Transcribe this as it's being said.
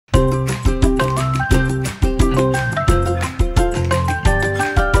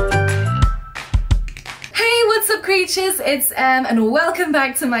creatures, it's Em and welcome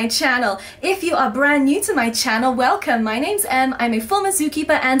back to my channel. If you are brand new to my channel, welcome. My name's Em, I'm a former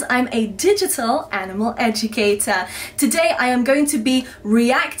zookeeper and I'm a digital animal educator. Today I am going to be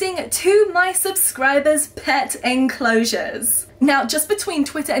reacting to my subscribers' pet enclosures. Now, just between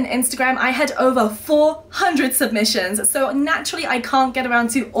Twitter and Instagram, I had over 400 submissions, so naturally I can't get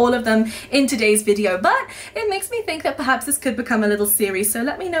around to all of them in today's video, but it makes me think that perhaps this could become a little series, so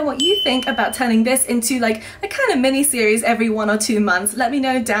let me know what you think about turning this into like a kind of mini series every 1 or 2 months. Let me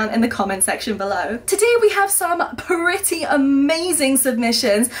know down in the comment section below. Today we have some pretty amazing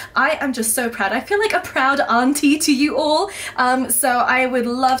submissions. I am just so proud. I feel like a proud auntie to you all, so I would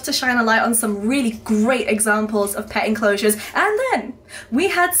love to shine a light on some really great examples of pet enclosures. And then we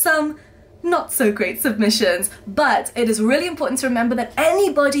had some not so great submissions, but it is really important to remember that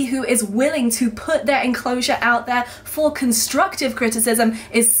anybody who is willing to put their enclosure out there for constructive criticism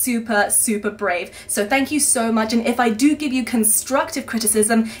is super brave. So thank you so much, and if I do give you constructive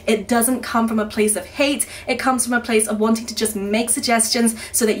criticism, it doesn't come from a place of hate, it comes from a place of wanting to just make suggestions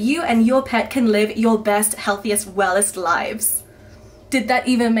so that you and your pet can live your best, healthiest, wellest lives. Did that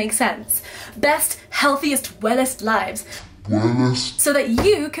even make sense? Best, healthiest, wellest lives. So that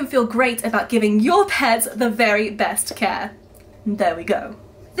you can feel great about giving your pets the very best care. There we go.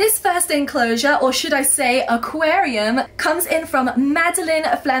 This first enclosure, or should I say aquarium, comes in from Madeline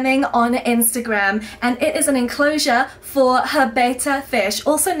Fleming on Instagram, and it is an enclosure for her Betta Fish,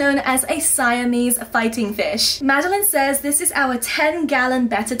 also known as a Siamese fighting fish. Madeline says this is our 10-gallon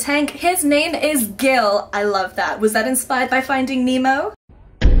Betta tank. His name is Gil. I love that. Was that inspired by Finding Nemo?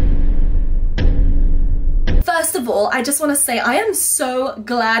 First of all, I just want to say I am so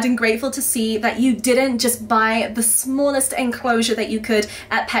glad and grateful to see that you didn't just buy the smallest enclosure that you could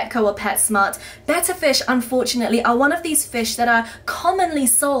at Petco or PetSmart. Betta fish, unfortunately, are one of these fish that are commonly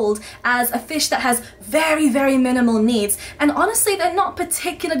sold as a fish that has very minimal needs, and honestly they're not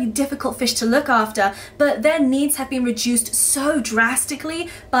particularly difficult fish to look after, but their needs have been reduced so drastically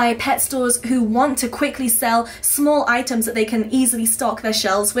by pet stores who want to quickly sell small items that they can easily stock their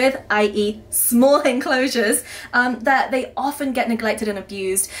shelves with, i.e. small enclosures, that they often get neglected and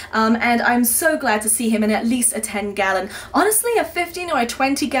abused, and I'm so glad to see him in at least a 10-gallon. Honestly, a 15 or a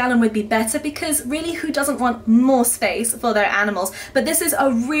 20-gallon would be better, because really, who doesn't want more space for their animals? But this is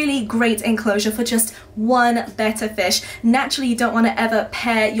a really great enclosure for just one Betta fish. Naturally, you don't want to ever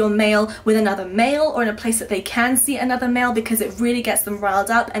pair your male with another male or in a place that they can see another male, because it really gets them riled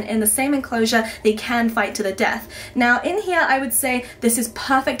up, and in the same enclosure they can fight to the death. Now in here I would say this is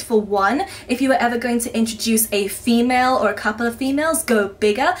perfect for one. If you were ever going to introduce a female or a couple of females, go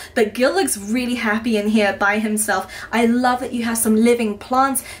bigger, but Gil looks really happy in here by himself. I love that you have some living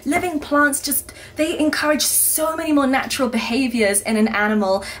plants. Living plants just, they encourage so many more natural behaviors in an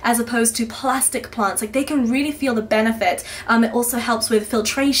animal as opposed to plastic plants. Like, they can really feel the benefit. It also helps with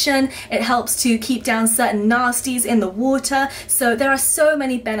filtration, it helps to keep down certain nasties in the water, so there are so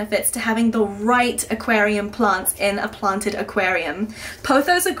many benefits to having the right aquarium plants in a planted aquarium.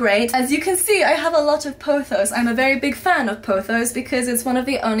 Pothos are great. As you can see, I have a lot of pothos. I'm a very big fan of pothos because it's one of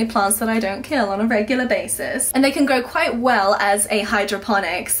the only plants that I don't kill on a regular basis, and they can grow quite well as a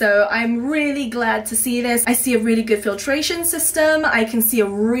hydroponic, so I'm really glad to see this. I see a really good filtration system, I can see a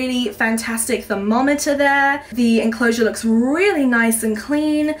really fantastic thermometer there, the enclosure looks really nice and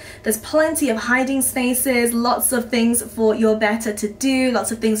clean, there's plenty of hiding spaces, lots of things for your Betta to do,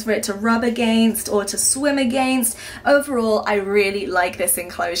 lots of things for it to rub against or to swim against. Overall, I really like this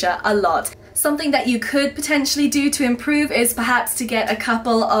enclosure a lot. Something that you could potentially do to improve is perhaps to get a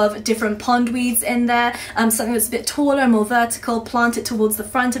couple of different pondweeds in there, something that's a bit taller, more vertical, plant it towards the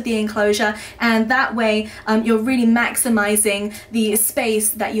front of the enclosure, and that way you're really maximizing the space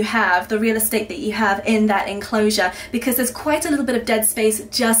that you have, the real estate that you have in that enclosure, because there's quite a little bit of dead space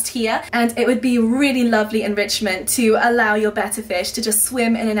just here, and it would be really lovely enrichment to allow your Betta fish to just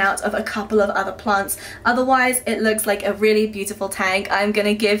swim in and out of a couple of other plants. Otherwise, it looks like a really beautiful tank. I'm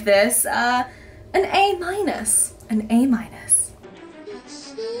gonna give this an A-. An A-.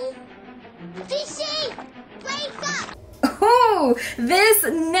 Fishy! Wake up! Oh, this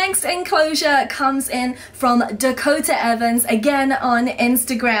next enclosure comes in from Dakota Evans, again on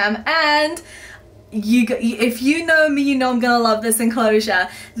Instagram, and if you know me, you know I'm gonna love this enclosure.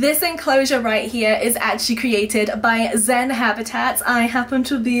 This enclosure right here is actually created by Zen Habitats. I happen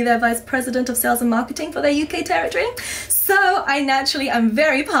to be their Vice President of Sales and Marketing for their UK territory. So So I naturally am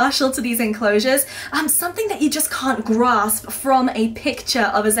very partial to these enclosures. Something that you just can't grasp from a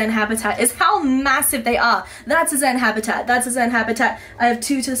picture of a Zen habitat is how massive they are. That's a Zen habitat. That's a Zen habitat. I have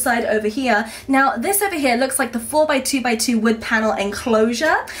two to the side over here. Now this over here looks like the 4x2x2 wood panel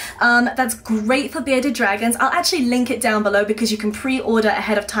enclosure. That's great for bearded dragons. I'll actually link it down below because you can pre-order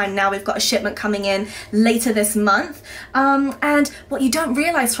ahead of time now. We've got a shipment coming in later this month. And what you don't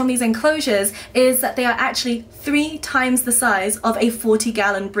realize from these enclosures is that they are actually 3 times the size of a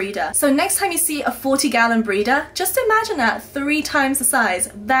 40-gallon breeder. So next time you see a 40-gallon breeder, just imagine that 3 times the size.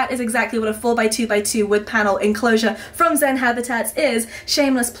 That is exactly what a 4x2x2 wood panel enclosure from Zen Habitats is.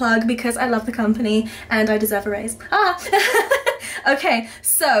 Shameless plug because I love the company and I deserve a raise. Okay,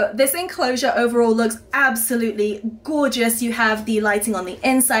 so this enclosure overall looks absolutely gorgeous. You have the lighting on the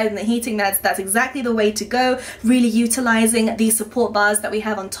inside and the heating nets. That's exactly the way to go. Really utilizing the support bars that we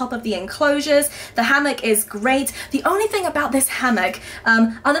have on top of the enclosures. The hammock is great. The only thing about this hammock,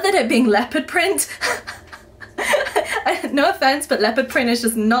 other than it being leopard print, no offense, but leopard print is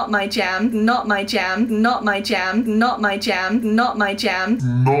just not my jam, not my jam, not my jam, not my jam, not my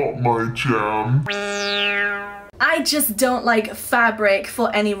jam, not my jam. I just don't like fabric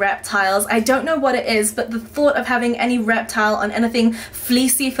for any reptiles. I don't know what it is, but the thought of having any reptile on anything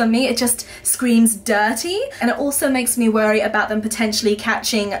fleecy for me, it just screams dirty. And it also makes me worry about them potentially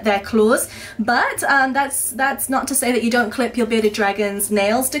catching their claws. But that's not to say that you don't clip your bearded dragon's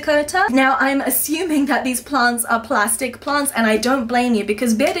nails, Dakota. Now, I'm assuming that these plants are plastic plants, and I don't blame you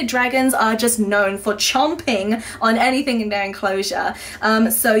because bearded dragons are just known for chomping on anything in their enclosure.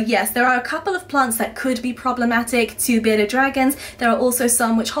 So yes, there are a couple of plants that could be problematic to bearded dragons. There are also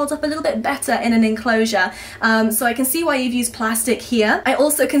some which hold up a little bit better in an enclosure. So I can see why you've used plastic here. I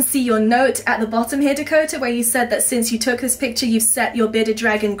also can see your note at the bottom here, Dakota, where you said that since you took this picture, you've set your bearded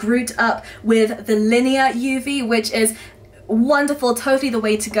dragon Groot up with the linear UV, which is wonderful, totally the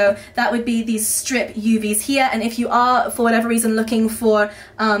way to go. That would be these strip UVs here, and if you are for whatever reason looking for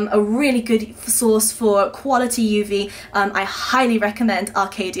a really good source for quality UV, I highly recommend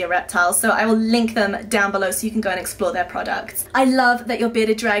Arcadia Reptiles, so I will link them down below so you can go and explore their products. I love that your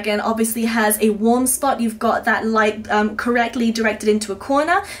bearded dragon obviously has a warm spot. You've got that light correctly directed into a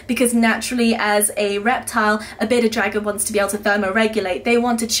corner because naturally as a reptile, a bearded dragon wants to be able to thermoregulate. They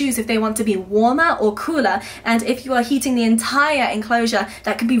want to choose if they want to be warmer or cooler, and if you are heating the entire enclosure,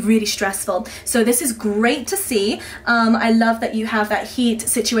 that can be really stressful. So this is great to see. I love that you have that heat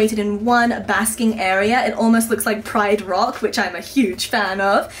situated in one basking area. It almost looks like Pride Rock, which I'm a huge fan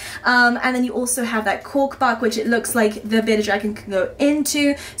of. And then you also have that cork bark, which it looks like the bearded dragon can go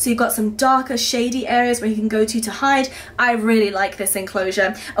into. So you've got some darker, shady areas where you can go to hide. I really like this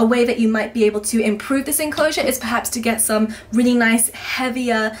enclosure. A way that you might be able to improve this enclosure is perhaps to get some really nice,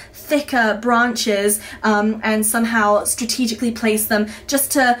 heavier, thicker branches and somehow strategically place them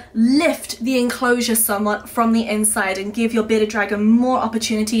just to lift the enclosure somewhat from the inside and give your bearded dragon more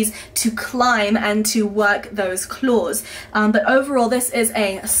opportunities to climb and to work those claws. But overall, this is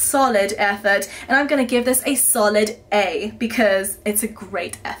a solid effort, and I'm going to give this a solid A because it's a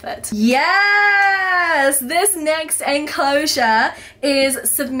great effort. Yes! This next enclosure is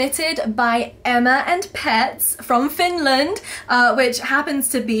submitted by Emma and Pets from Finland, which happens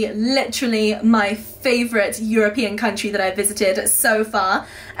to be literally my favorite European country that I've visited so far,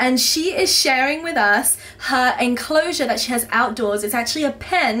 and she is sharing with us her enclosure that she has outdoors. It's actually a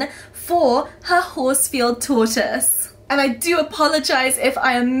pen for her Horsefield tortoise. And I do apologize if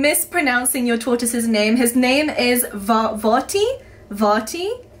I am mispronouncing your tortoise's name. His name is Voti? Naughty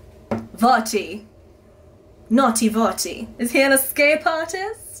Voti. Is he an escape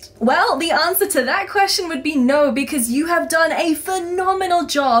artist? Well, the answer to that question would be no, because you have done a phenomenal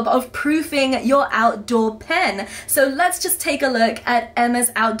job of proofing your outdoor pen. So let's just take a look at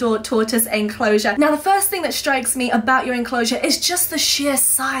Emma's outdoor tortoise enclosure. Now, the first thing that strikes me about your enclosure is just the sheer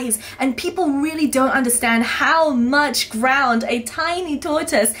size, and people really don't understand how much ground a tiny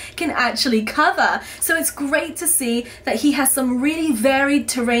tortoise can actually cover. So it's great to see that he has some really varied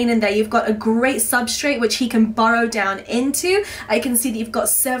terrain in there. You've got a great substrate which he can burrow down into. I can see that you've got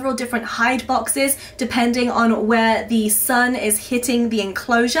several different hide boxes depending on where the sun is hitting the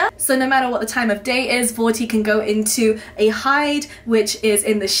enclosure. So no matter what the time of day is, Vorti can go into a hide which is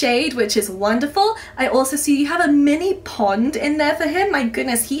in the shade, which is wonderful. I also see you have a mini pond in there for him. My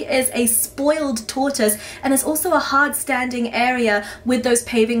goodness, he is a spoiled tortoise, and there's also a hard standing area with those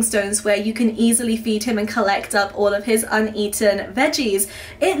paving stones where you can easily feed him and collect up all of his uneaten veggies.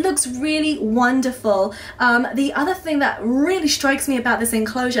 It looks really wonderful. The other thing that really strikes me about this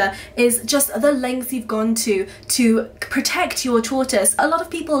enclosure enclosure is just the lengths you've gone to protect your tortoise. A lot of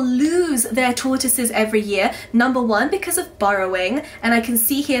people lose their tortoises every year. Number one, because of burrowing, and I can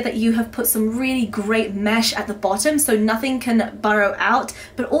see here that you have put some really great mesh at the bottom so nothing can burrow out,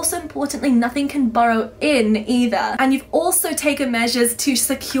 but also importantly nothing can burrow in either. And you've also taken measures to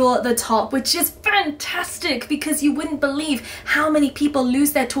secure the top, which is fantastic because you wouldn't believe how many people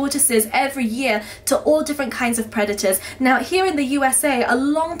lose their tortoises every year to all different kinds of predators. Now here in the USA, a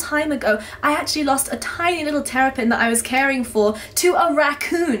long time ago, I actually lost a tiny little terrapin that I was caring for to a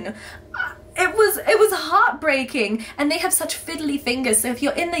raccoon. It was heartbreaking, and they have such fiddly fingers, so if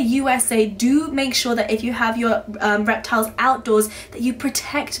you're in the USA, do make sure that if you have your reptiles outdoors that you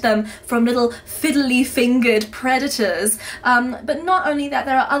protect them from little fiddly fingered predators. But not only that,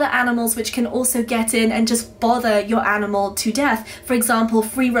 there are other animals which can also get in and just bother your animal to death. For example,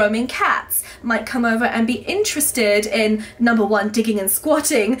 free roaming cats might come over and be interested in, number one, digging and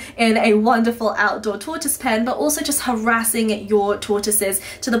squatting in a wonderful outdoor tortoise pen, but also just harassing your tortoises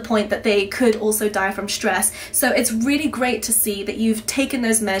to the point that they could also die from stress. So it's really great to see that you've taken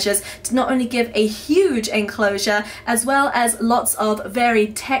those measures to not only give a huge enclosure, as well as lots of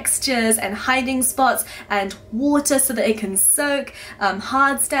varied textures and hiding spots and water so that it can soak,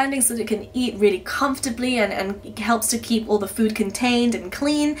 hard standing so that it can eat really comfortably and helps to keep all the food contained and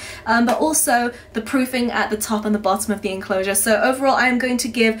clean, but also the proofing at the top and the bottom of the enclosure. So overall, I'm going to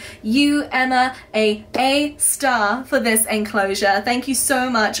give you, Emma, a A star for this enclosure. Thank you so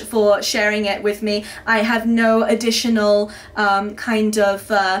much for sharing it with me. I have no additional comments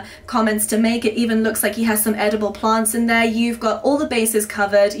to make. It even looks like he has some edible plants in there. You've got all the bases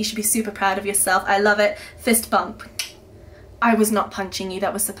covered. You should be super proud of yourself. I love it. Fist bump. I was not punching you.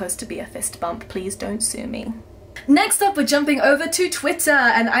 That was supposed to be a fist bump. Please don't sue me. Next up, we're jumping over to Twitter,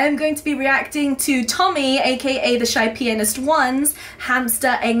 and I am going to be reacting to Tommy, aka the Shy Pianist One's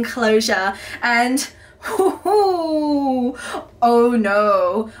hamster enclosure. And oh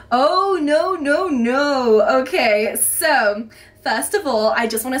no, oh no. Okay, so first of all, I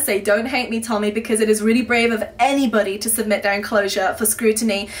just want to say, don't hate me, Tommy, because it is really brave of anybody to submit their enclosure for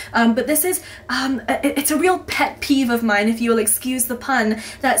scrutiny. But this is, it's a real pet peeve of mine, if you will excuse the pun,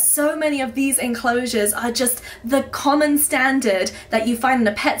 that so many of these enclosures are just the common standard that you find in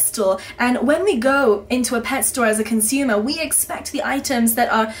a pet store. And when we go into a pet store as a consumer, we expect the items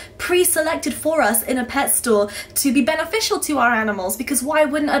that are pre-selected for us in a pet store to be beneficial to our animals, because why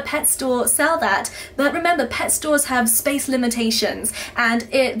wouldn't a pet store sell that? But remember, pet stores have space limitations, and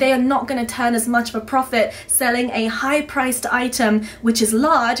they are not going to turn as much of a profit selling a high-priced item which is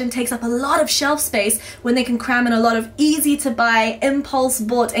large and takes up a lot of shelf space when they can cram in a lot of easy-to-buy,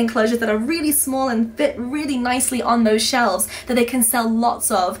 impulse-bought enclosures that are really small and fit really nicely on those shelves that they can sell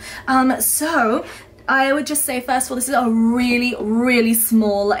lots of. So I would just say, first of all, this is a really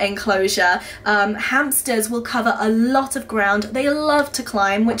small enclosure. Hamsters will cover a lot of ground. They love to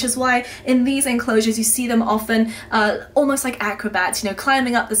climb, which is why in these enclosures you see them often almost like acrobats, you know,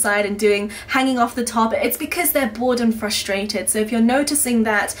 climbing up the side and hanging off the top. It's because they're bored and frustrated. So if you're noticing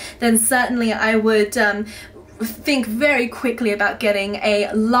that, then certainly I would think very quickly about getting a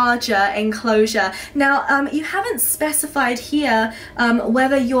larger enclosure. Now, you haven't specified here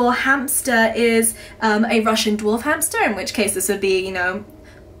whether your hamster is a Russian dwarf hamster, in which case this would be, you know,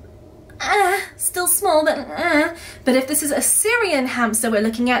 still small, but if this is a Syrian hamster we're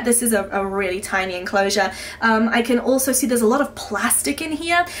looking at, this is a really tiny enclosure. I can also see there's a lot of plastic in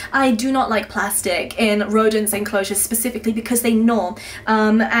here. I do not like plastic in rodents enclosures, specifically because they gnaw,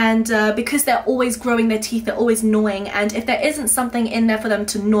 and because they're always growing their teeth, they're always gnawing, and if there isn't something in there for them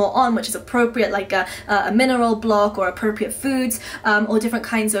to gnaw on, which is appropriate, like a mineral block or appropriate foods, or different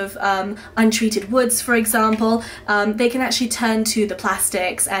kinds of untreated woods, for example, they can actually turn to the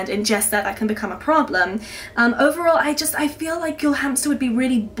plastics and ingest that can become a problem. Overall, I feel like your hamster would be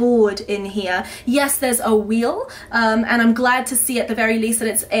really bored in here. Yes, there's a wheel, and I'm glad to see at the very least that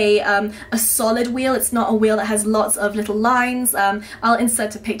it's a solid wheel. It's not a wheel that has lots of little lines. I'll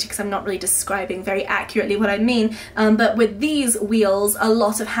insert a picture because I'm not really describing very accurately what I mean, but with these wheels, a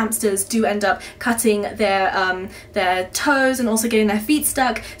lot of hamsters do end up cutting their toes and also getting their feet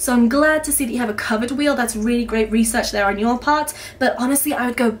stuck. So I'm glad to see that you have a covered wheel. That's really great research there on your part, but honestly, I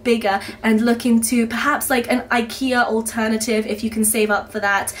would go bigger. and look into perhaps like an IKEA alternative if you can save up for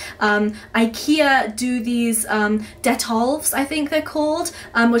that. IKEA do these Detolves, I think they're called,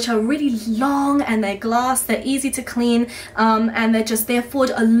 which are really long and they're glass, they're easy to clean, and they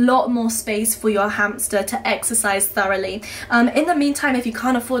afford a lot more space for your hamster to exercise thoroughly. In the meantime, if you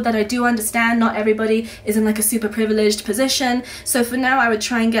can't afford that, I do understand not everybody is in like a super privileged position, so for now I would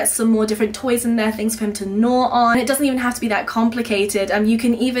try and get some more different toys in there, things for him to gnaw on. It doesn't even have to be that complicated. You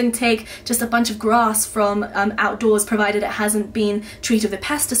can even take just a bunch of grass from outdoors, provided it hasn't been treated with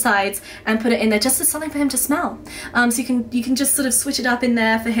pesticides, and put it in there just as something for him to smell. So you can just sort of switch it up in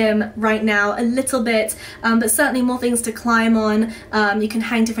there for him right now a little bit, but certainly more things to climb on. You can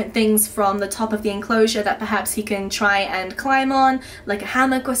hang different things from the top of the enclosure that perhaps he can try and climb on, like a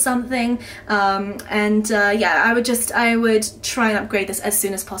hammock or something. Yeah, I would try and upgrade this as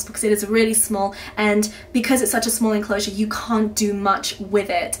soon as possible because it is really small, and because it's such a small enclosure you can't do much with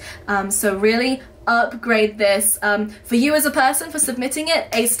it. So really upgrade this. For you as a person for submitting it,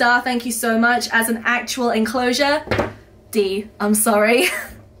 A star, thank you so much. As an actual enclosure, D, I'm sorry.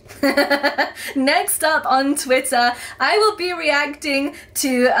 Next up on Twitter, I will be reacting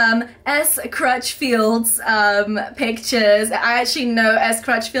to S. Crutchfield's pictures. I actually know S.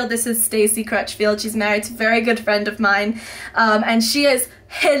 Crutchfield. This is Stacey Crutchfield. She's married to a very good friend of mine, and she is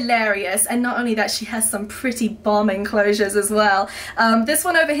hilarious, and not only that, she has some pretty bomb enclosures as well. This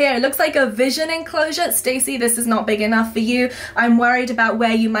one over here, it looks like a vision enclosure. Stacey, this is not big enough for you. I'm worried about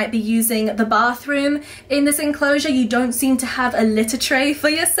where you might be using the bathroom in this enclosure. You don't seem to have a litter tray for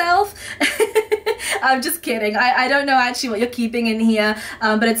yourself. I'm just kidding. I don't know actually what you're keeping in here,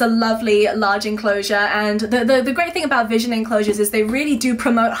 but it's a lovely large enclosure, and the great thing about vision enclosures is they really do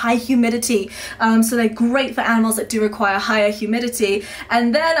promote high humidity, so they're great for animals that do require higher humidity.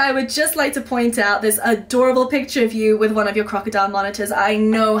 And then I would just like to point out this adorable picture of you with one of your crocodile monitors. I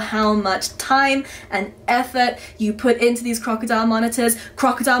know how much time and effort you put into these crocodile monitors.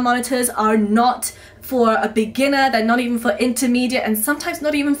 Crocodile monitors are not for a beginner, they're not even for intermediate, and sometimes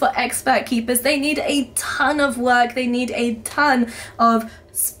not even for expert keepers. They need a ton of work, they need a ton of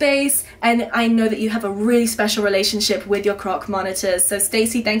space, and I know that you have a really special relationship with your Croc monitors. So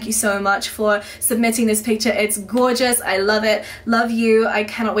Stacey, thank you so much for submitting this picture. It's gorgeous, I love it, love you. I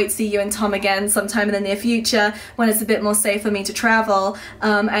cannot wait to see you and Tom again sometime in the near future when it's a bit more safe for me to travel,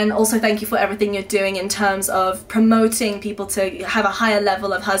 and also thank you for everything you're doing in terms of promoting people to have a higher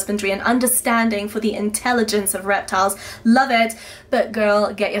level of husbandry and understanding for the intelligence of reptiles. Love it. But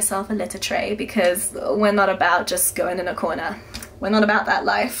girl, get yourself a litter tray, because we're not about just going in a corner. We're not about that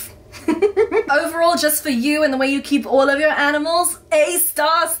life. Overall, just for you and the way you keep all of your animals, A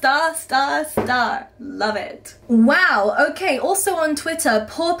star, star, star, star. Love it. Wow, okay, also on Twitter,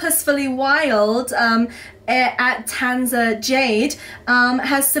 Purposefully Wild, at Tanza Jade,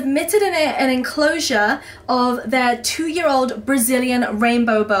 has submitted an enclosure of their 2-year-old Brazilian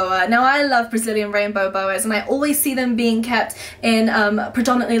rainbow boa. Now I love Brazilian rainbow boas, and I always see them being kept in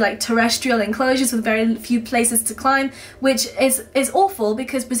predominantly like terrestrial enclosures with very few places to climb, which is awful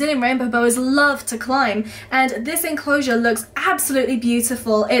because Brazilian rainbow boas love to climb, and this enclosure looks absolutely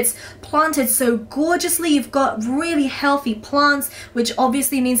beautiful. It's planted so gorgeously. You've got really healthy plants, which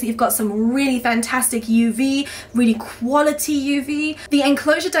obviously means that you've got some really fantastic UV, really quality UV. The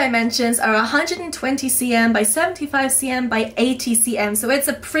enclosure dimensions are 120 cm by 75 cm by 80 cm, so it's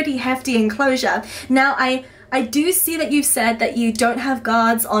a pretty hefty enclosure. Now I do see that you've said that you don't have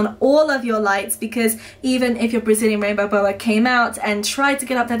guards on all of your lights, because even if your Brazilian rainbow boa came out and tried to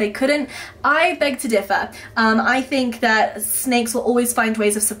get up there, they couldn't. I beg to differ. I think that snakes will always find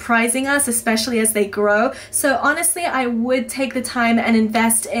ways of surprising us, especially as they grow. So honestly, I would take the time and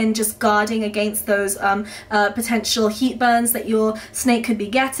invest in just guarding against those potential heat burns that your snake could be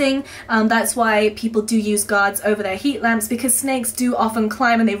getting. That's why people do use guards over their heat lamps, because snakes do often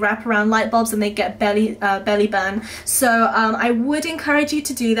climb and they wrap around light bulbs and they get belly burn. So I would encourage you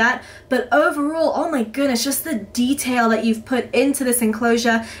to do that. But overall, oh my goodness, just the detail that you've put into this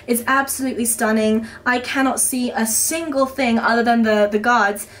enclosure is absolutely stunning. I cannot see a single thing other than the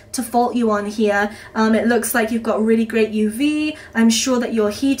guards to fault you on here. It looks like you've got really great UV. I'm sure that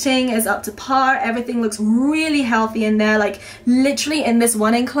your heating is up to par. Everything looks really healthy in there. Like literally in this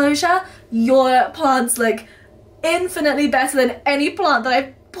one enclosure, your plants look infinitely better than any plant that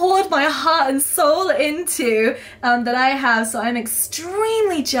I've poured my heart and soul into that I have. So I'm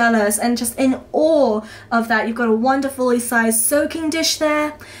extremely jealous and just in awe of that. You've got a wonderfully sized soaking dish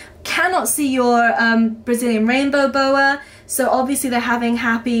there. Cannot see your Brazilian rainbow boa. So obviously they're having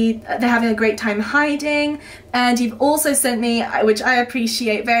a great time hiding. And you've also sent me, which I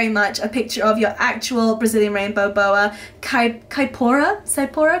appreciate very much, a picture of your actual Brazilian rainbow boa, Caipora,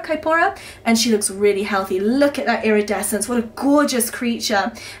 and she looks really healthy. Look at that iridescence, what a gorgeous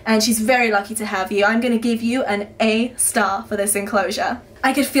creature, and she's very lucky to have you. I'm going to give you an A star for this enclosure.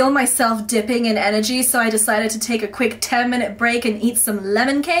 I could feel myself dipping in energy, so I decided to take a quick 10-minute break and eat some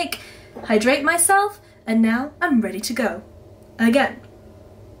lemon cake, hydrate myself, and now I'm ready to go. Again.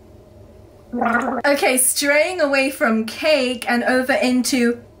 Okay, straying away from cake and over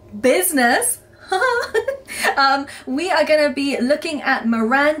into business. We are going to be looking at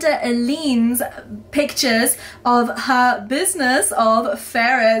Miranda Eline's pictures of her business of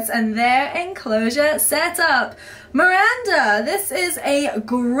ferrets and their enclosure setup. Miranda, this is a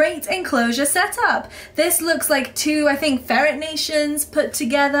great enclosure setup. This looks like two, I think, ferret nations put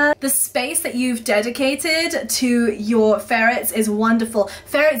together. The space that you've dedicated to your ferrets is wonderful.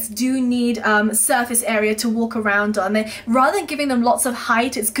 Ferrets do need surface area to walk around on. Rather than giving them lots of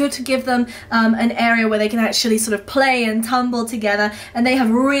height, it's good to give them an area where they can actually sort of play and tumble together, and they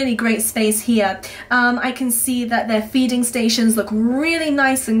have really great space here. I can see that their feeding stations look really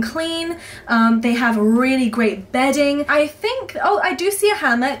nice and clean. They have really great bedding. I think, oh, I do see a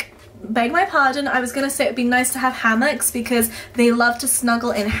hammock. Beg my pardon, I was gonna say it'd be nice to have hammocks because they love to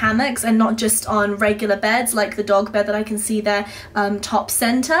snuggle in hammocks and not just on regular beds like the dog bed that I can see there top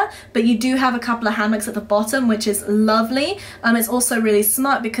center, but you do have a couple of hammocks at the bottom, which is lovely. It's also really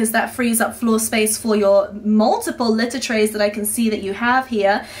smart because that frees up floor space for your multiple litter trays that I can see that you have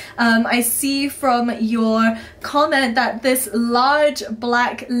here. I see from your comment that this large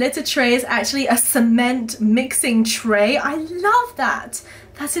black litter tray is actually a cement mixing tray. I love that.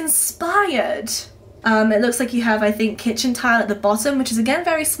 That's inspired. It looks like you have, I think, kitchen tile at the bottom, which is again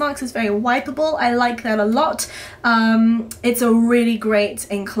very smart because it's very wipeable. I like that a lot. It's a really great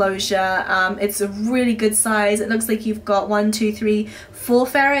enclosure. It's a really good size. It looks like you've got 1, 2, 3, 4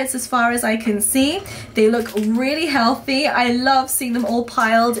 ferrets as far as I can see. They look really healthy. I love seeing them all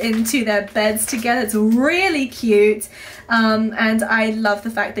piled into their beds together. It's really cute. And I love the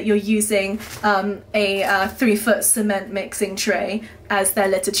fact that you're using a 3-foot cement mixing tray as their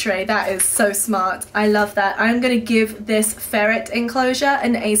litter tray. That is so smart. I love that. I'm going to give this ferret enclosure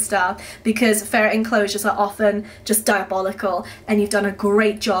an A star because ferret enclosures are often just diabolical, and you've done a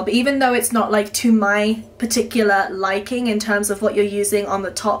great job. Even though it's not like to my particular liking in terms of what you're using on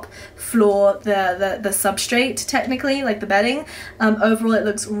the top floor, the substrate technically, like the bedding, overall it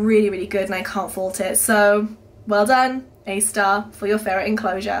looks really, really good and I can't fault it. So well done. A star for your ferret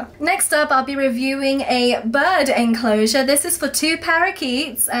enclosure. Next up, I'll be reviewing a bird enclosure. This is for 2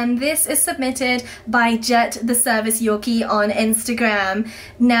 parakeets, and this is submitted by Jet the Service Yorkie on Instagram.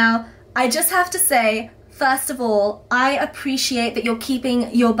 Now, I just have to say, first of all, I appreciate that you're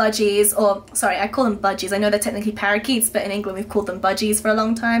keeping your budgies, or sorry, I call them budgies. I know they're technically parakeets, but in England we've called them budgies for a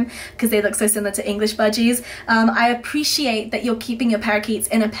long time because they look so similar to English budgies. I appreciate that you're keeping your parakeets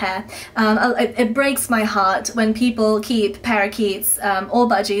in a pair. It breaks my heart when people keep parakeets, or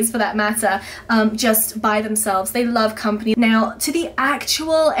budgies for that matter, just by themselves. They love company. Now, to the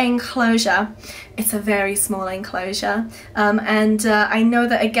actual enclosure, it's a very small enclosure, and I know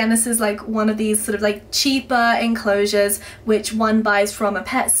that again this is like one of these sort of like cheaper enclosures which one buys from a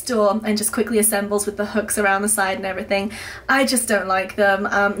pet store and just quickly assembles with the hooks around the side and everything. I just don't like them.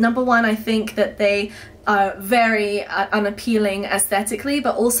 Number one, I think that they are very unappealing aesthetically,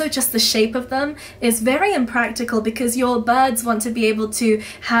 but also just the shape of them is very impractical because your birds want to be able to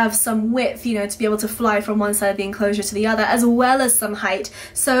have some width, you know, to be able to fly from one side of the enclosure to the other, as well as some height.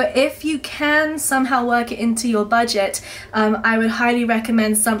 So if you can somehow work it into your budget, I would highly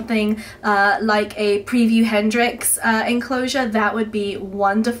recommend something like a Preview Hendrix enclosure. That would be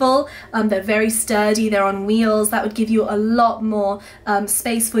wonderful. They're very sturdy, they're on wheels. That would give you a lot more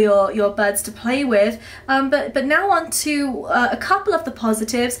space for your birds to play with. But now on to a couple of the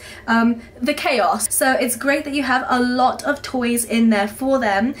positives. The chaos. So it's great that you have a lot of toys in there for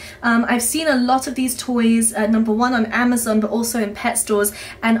them. I've seen a lot of these toys, number one on Amazon, but also in pet stores.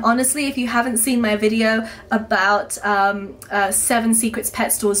 And honestly, if you haven't seen my video about 7 secrets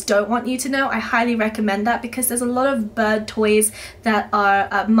pet stores don't want you to know, I highly recommend that because there's a lot of bird toys that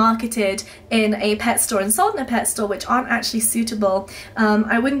are marketed in a pet store and sold in a pet store which aren't actually suitable.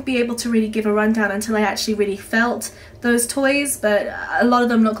 I wouldn't be able to really give a rundown until I actually really felt those toys, but a lot of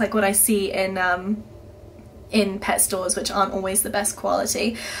them look like what I see in in pet stores, which aren't always the best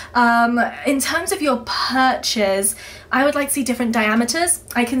quality. In terms of your perches, I would like to see different diameters.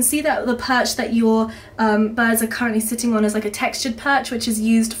 I can see that the perch that your birds are currently sitting on is like a textured perch, which is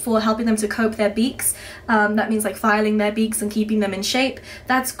used for helping them to cope their beaks. That means like filing their beaks and keeping them in shape.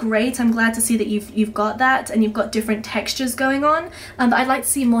 That's great. I'm glad to see that you've got that and you've got different textures going on. But I'd like to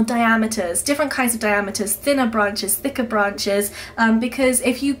see more diameters, different kinds of diameters, thinner branches, thicker branches, because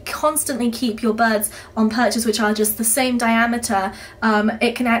if you constantly keep your birds on perches which are just the same diameter,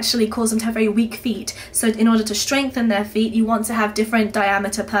 it can actually cause them to have very weak feet. So in order to strengthen their feet, you want to have different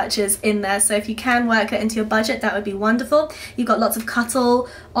diameter perches in there. So if you can work it into your budget, that would be wonderful. You've got lots of cuttle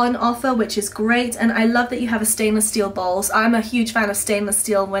on offer, which is great, and I love that you have a stainless steel bowl. So I'm a huge fan of stainless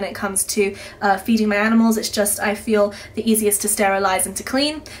steel when it comes to feeding my animals. It's just, I feel, the easiest to sterilize and to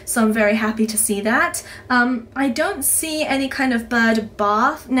clean, so I'm very happy to see that. I don't see any kind of bird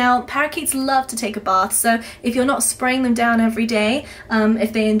bath. Now, parakeets love to take a bath, so if you're not spraying them down every day,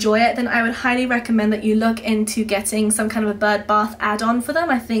 if they enjoy it, then I would highly recommend that you look into getting some kind of a bird bath add-on for them.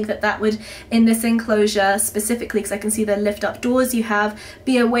 I think that that would, in this enclosure specifically, because I can see the lift up doors you have,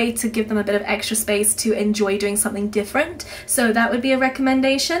 be a way to give them a bit of extra space to enjoy doing something different. So that would be a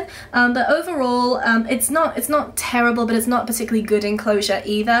recommendation. But overall, it's not terrible, but it's not particularly good enclosure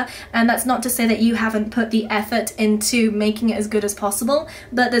either. And that's not to say that you haven't put the effort into making it as good as possible,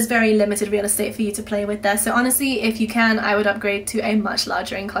 but there's very limited real estate for you to play with there. So honestly, if you can, I would upgrade to a much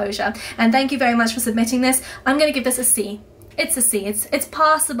larger enclosure. And thank you very much for submitting this. I'm going to give this a C. It's a C. It's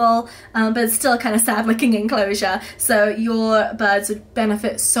passable, but it's still a kind of sad looking enclosure, so your birds would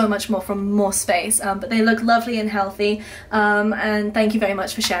benefit so much more from more space, but they look lovely and healthy, and thank you very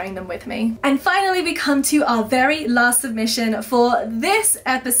much for sharing them with me. And finally, we come to our very last submission for this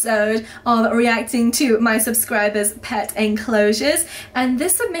episode of reacting to my subscribers' pet enclosures, and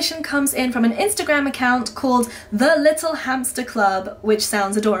this submission comes in from an Instagram account called The Little Hamster Club, which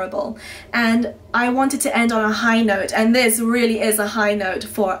sounds adorable, and I wanted to end on a high note, and this really is a high note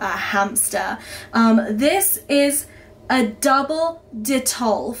for a hamster. This is a double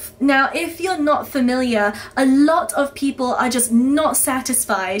Detolf. Now, if you're not familiar, a lot of people are just not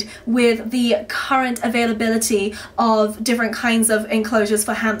satisfied with the current availability of different kinds of enclosures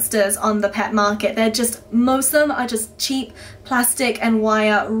for hamsters on the pet market. They're just, most of them are just cheap plastic and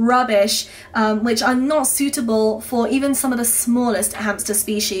wire rubbish, which are not suitable for even some of the smallest hamster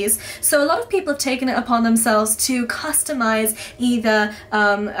species. So a lot of people have taken it upon themselves to customize either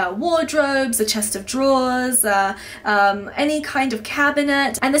wardrobes, a chest of drawers, any kind of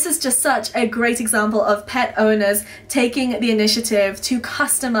cabinet, and this is just such a great example of pet owners taking the initiative to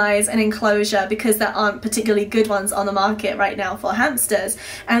customize an enclosure, because there aren't particularly good ones on the market right now for hamsters.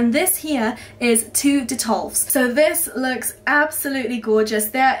 And this here is 2 Detolfs. So this looks absolutely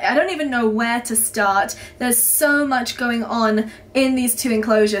gorgeous. I don't even know where to start. There's so much going on in these 2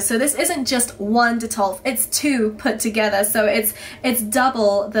 enclosures. So this isn't just 1 Detolf, it's 2 put together. So it's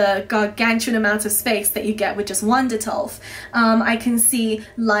double the gargantuan amount of space that you get with just 1 Detolf. I can see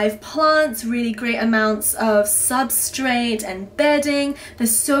live plants, really great amounts of substrate and bedding.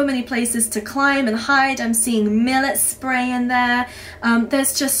 There's so many places to climb and hide. I'm seeing millet spray in there.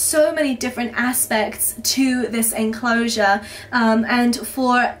 There's just so many different aspects to this enclosure, and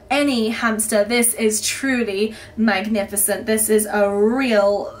for any hamster, this is truly magnificent. This is a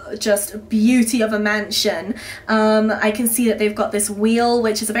real just beauty of a mansion. I can see that they've got this wheel,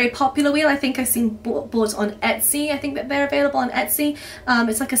 which is a very popular wheel. I think I've seen bought on Etsy. I think that they're available on Etsy.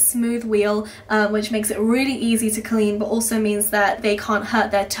 It's like a smooth wheel, which makes it really easy to clean, but also means that they can't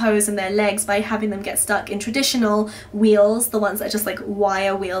hurt their toes and their legs by having them get stuck in traditional wheels, the ones that are just like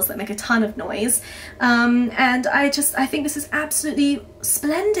wire wheels that make a ton of noise. And I think this is absolutely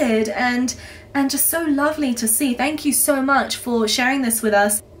splendid and just so lovely to see. Thank you so much for sharing this with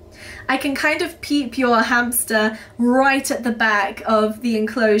us. I can kind of peep your hamster right at the back of the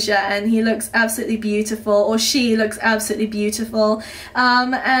enclosure, and he looks absolutely beautiful, or she looks absolutely beautiful,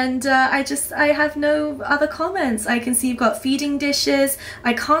 and I have no other comments. I can see you've got feeding dishes.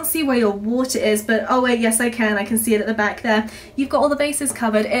 I can't see where your water is, but oh wait, yes I can see it at the back there. You've got all the bases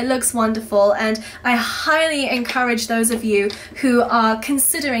covered. It looks wonderful, and I highly encourage those of you who are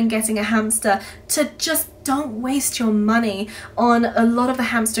considering getting a hamster to just don't waste your money on a lot of the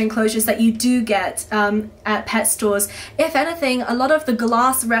hamster enclosures that you do get at pet stores. If anything, a lot of the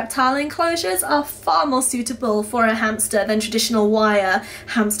glass reptile enclosures are far more suitable for a hamster than traditional wire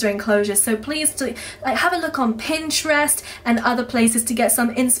hamster enclosures. So please have a look on Pinterest and other places to get some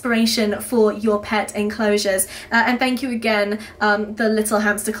inspiration for your pet enclosures. And thank you again, the Little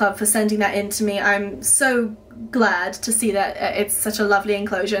Hamster Club, for sending that in to me. I'm so glad to see that it's such a lovely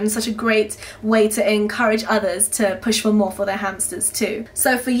enclosure and such a great way to encourage others to push for more for their hamsters too.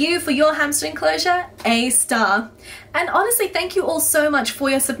 So for you, for your hamster enclosure, A star. And honestly, thank you all so much for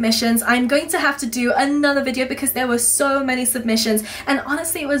your submissions. I'm going to have to do another video because there were so many submissions, and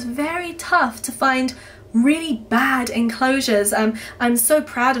honestly it was very tough to find really bad enclosures. I'm so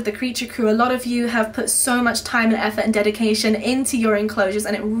proud of the creature crew. A lot of you have put so much time and effort and dedication into your enclosures,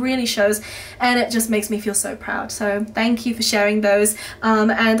 and it really shows, and it just makes me feel so proud. So thank you for sharing those,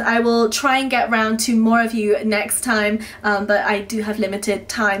 and I will try and get round to more of you next time, but I do have limited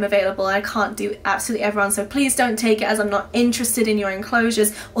time available. I can't do absolutely everyone, so please don't take it as I'm not interested in your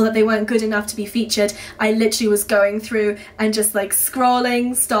enclosures or that they weren't good enough to be featured. I literally was going through and just like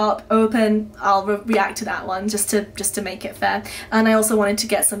scrolling, stop, open, I'll react to that one just to make it fair. And I also wanted to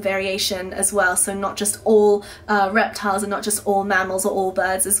get some variation as well, so not just all reptiles and not just all mammals or all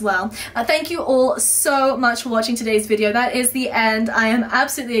birds as well. Thank you all so much for watching today's video. That is the end. I am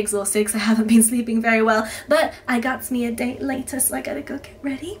absolutely exhausted because I haven't been sleeping very well, but I got me a date later, so I gotta go get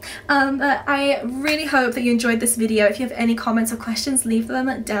ready. But I really hope that you enjoyed this video. If you have any comments or questions, leave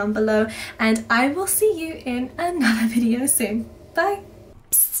them down below, and I will see you in another video soon. Bye!